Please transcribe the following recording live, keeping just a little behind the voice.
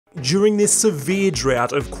During this severe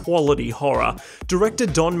drought of quality horror, director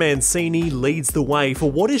Don Mancini leads the way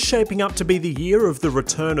for what is shaping up to be the year of the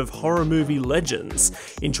return of horror movie legends.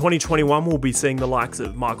 In 2021 we'll be seeing the likes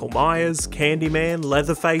of Michael Myers, Candyman,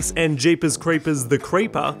 Leatherface and Jeepers Creepers the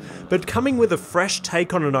Creeper, but coming with a fresh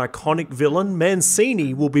take on an iconic villain,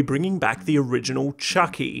 Mancini will be bringing back the original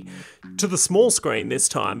Chucky. To the small screen this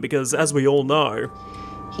time, because as we all know,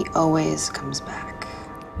 he always comes back.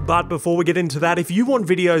 But before we get into that, if you want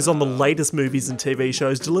videos on the latest movies and TV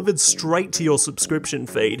shows delivered straight to your subscription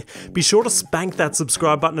feed, be sure to spank that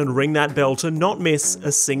subscribe button and ring that bell to not miss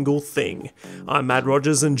a single thing. I'm Matt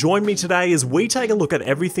Rogers, and join me today as we take a look at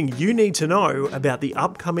everything you need to know about the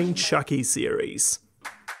upcoming Chucky series.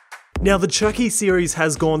 Now, the Chucky series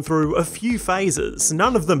has gone through a few phases,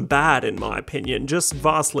 none of them bad in my opinion, just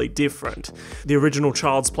vastly different. The original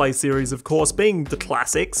Child's Play series, of course, being the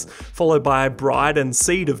classics, followed by Bride and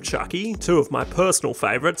Seed of Chucky, two of my personal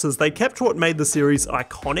favourites, as they kept what made the series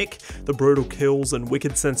iconic, the brutal kills and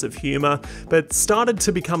wicked sense of humour, but started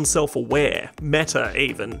to become self-aware, meta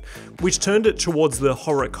even, which turned it towards the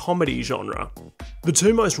horror comedy genre. The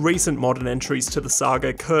two most recent modern entries to the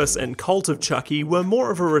saga, Curse and Cult of Chucky, were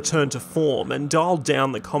more of a return to form and dialed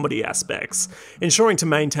down the comedy aspects, ensuring to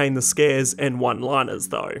maintain the scares and one-liners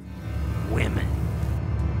though. Women.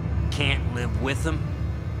 Can't live with them.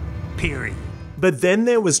 Period. But then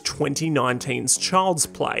there was 2019's Child's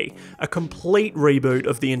Play, a complete reboot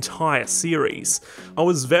of the entire series. I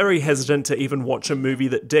was very hesitant to even watch a movie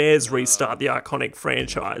that dares restart the iconic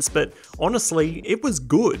franchise, but honestly, it was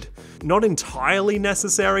good. Not entirely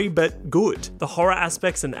necessary, but good. The horror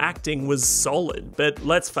aspects and acting was solid, but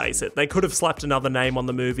let's face it, they could have slapped another name on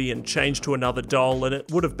the movie and changed to another doll and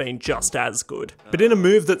it would have been just as good. But in a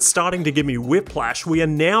move that's starting to give me whiplash, we are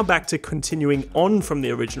now back to continuing on from the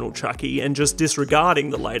original Chucky and just disregarding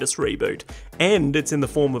the latest reboot, and it's in the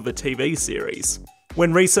form of a TV series.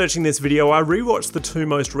 When researching this video, I rewatched the two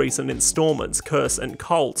most recent installments, Curse and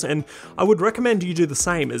Cult, and I would recommend you do the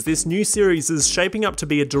same, as this new series is shaping up to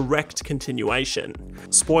be a direct continuation.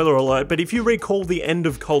 Spoiler alert, but if you recall the end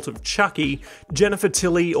of Cult of Chucky, Jennifer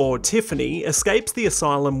Tilly, or Tiffany, escapes the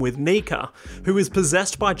asylum with Nica, who is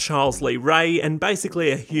possessed by Charles Lee Ray and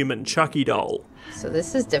basically a human Chucky doll. So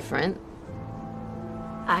this is different.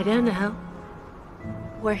 I don't know.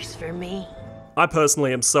 Works for me. I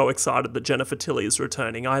personally am so excited that Jennifer Tilly is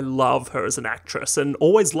returning. I love her as an actress and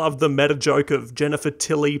always loved the meta joke of Jennifer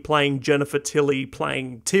Tilly playing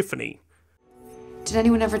Tiffany. Did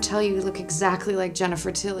anyone ever tell you look exactly like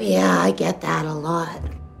Jennifer Tilly? Yeah, I get that a lot.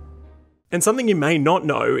 And something you may not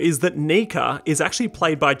know is that Nica is actually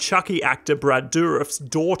played by Chucky actor Brad Dourif's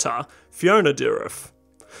daughter, Fiona Dourif.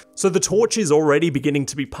 So the torch is already beginning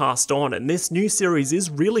to be passed on, and this new series is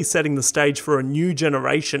really setting the stage for a new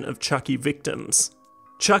generation of Chucky victims.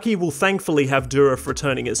 Chucky will thankfully have Dourif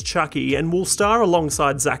returning as Chucky and will star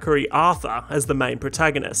alongside Zackary Arthur as the main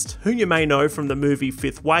protagonist, who you may know from the movie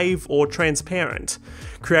Fifth Wave or Transparent.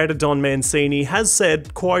 Creator Don Mancini has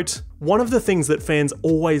said, quote, "One of the things that fans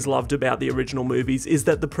always loved about the original movies is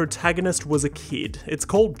that the protagonist was a kid. It's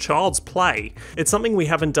called Child's Play. It's something we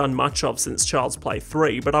haven't done much of since Child's Play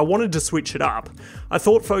 3, but I wanted to switch it up. I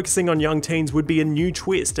thought focusing on young teens would be a new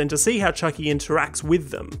twist and to see how Chucky interacts with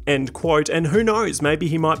them." End quote, and who knows, maybe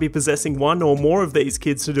he might be possessing one or more of these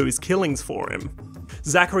kids to do his killings for him.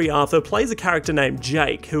 Zackary Arthur plays a character named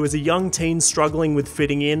Jake, who is a young teen struggling with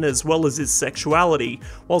fitting in as well as his sexuality,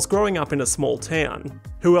 whilst growing up in a small town.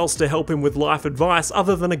 Who else to help him with life advice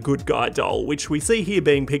other than a good guy doll, which we see here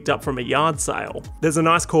being picked up from a yard sale. There's a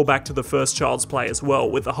nice callback to the first Child's Play as well,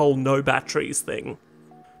 with the whole no batteries thing.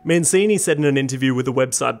 Mancini said in an interview with the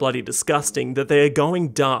website Bloody Disgusting that they are going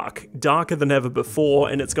dark, darker than ever before,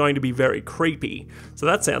 and it's going to be very creepy, so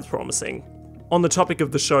that sounds promising. On the topic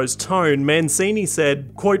of the show's tone, Mancini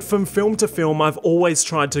said, quote, "From film to film, I've always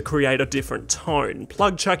tried to create a different tone,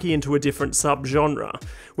 plug Chucky into a different subgenre.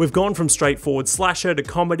 We've gone from straightforward slasher to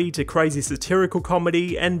comedy to crazy satirical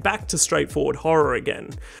comedy and back to straightforward horror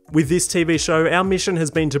again. With this TV show, our mission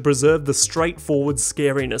has been to preserve the straightforward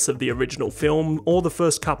scariness of the original film or the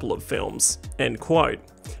first couple of films." End quote.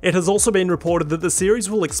 It has also been reported that the series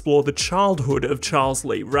will explore the childhood of Charles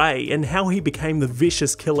Lee Ray and how he became the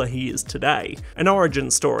vicious killer he is today. An origin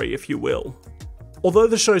story, if you will. Although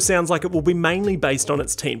the show sounds like it will be mainly based on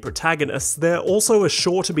its teen protagonists, there also are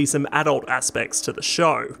sure to be some adult aspects to the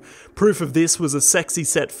show. Proof of this was a sexy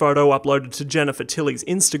set photo uploaded to Jennifer Tilly's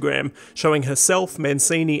Instagram, showing herself,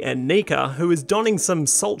 Mancini and Nica, who is donning some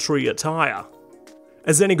sultry attire.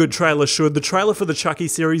 As any good trailer should, the trailer for the Chucky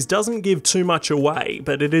series doesn't give too much away,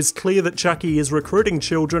 but it is clear that Chucky is recruiting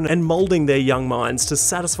children and moulding their young minds to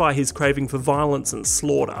satisfy his craving for violence and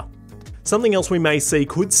slaughter. Something else we may see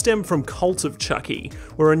could stem from Cult of Chucky,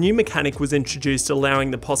 where a new mechanic was introduced allowing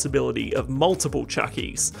the possibility of multiple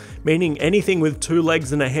Chuckies, meaning anything with 2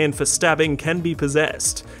 legs and a hand for stabbing can be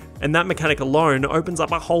possessed, and that mechanic alone opens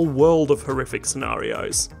up a whole world of horrific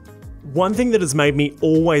scenarios. One thing that has made me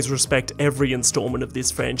always respect every installment of this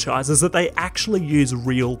franchise is that they actually use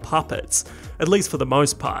real puppets, at least for the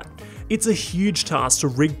most part. It's a huge task to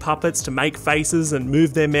rig puppets to make faces and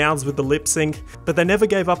move their mouths with the lip sync, but they never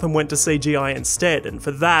gave up and went to CGI instead, and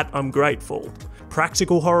for that I'm grateful.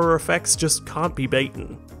 Practical horror effects just can't be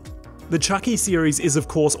beaten. The Chucky series is of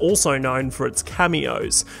course also known for its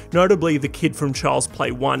cameos, notably the kid from Child's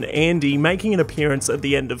Play 1, Andy, making an appearance at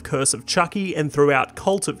the end of Curse of Chucky and throughout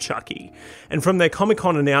Cult of Chucky. And from their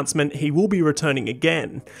Comic-Con announcement, he will be returning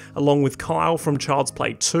again, along with Kyle from Child's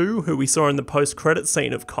Play 2, who we saw in the post-credit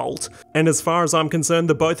scene of Cult, and as far as I'm concerned,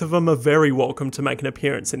 the both of them are very welcome to make an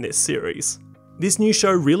appearance in this series. This new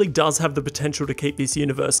show really does have the potential to keep this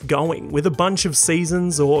universe going, with a bunch of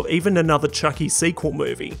seasons or even another Chucky sequel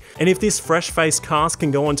movie. And if this fresh-faced cast can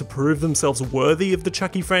go on to prove themselves worthy of the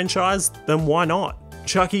Chucky franchise, then why not?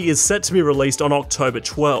 Chucky is set to be released on October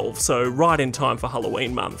 12, so right in time for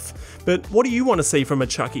Halloween month. But what do you want to see from a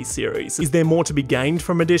Chucky series? Is there more to be gained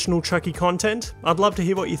from additional Chucky content? I'd love to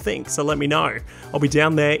hear what you think, so let me know. I'll be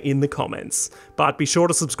down there in the comments. But be sure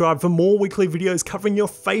to subscribe for more weekly videos covering your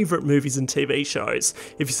favourite movies and TV shows.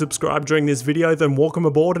 If you subscribed during this video, then welcome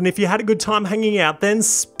aboard, and if you had a good time hanging out, then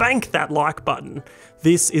spank that like button.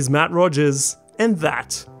 This is Matt Rogers, and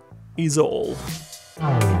that is all.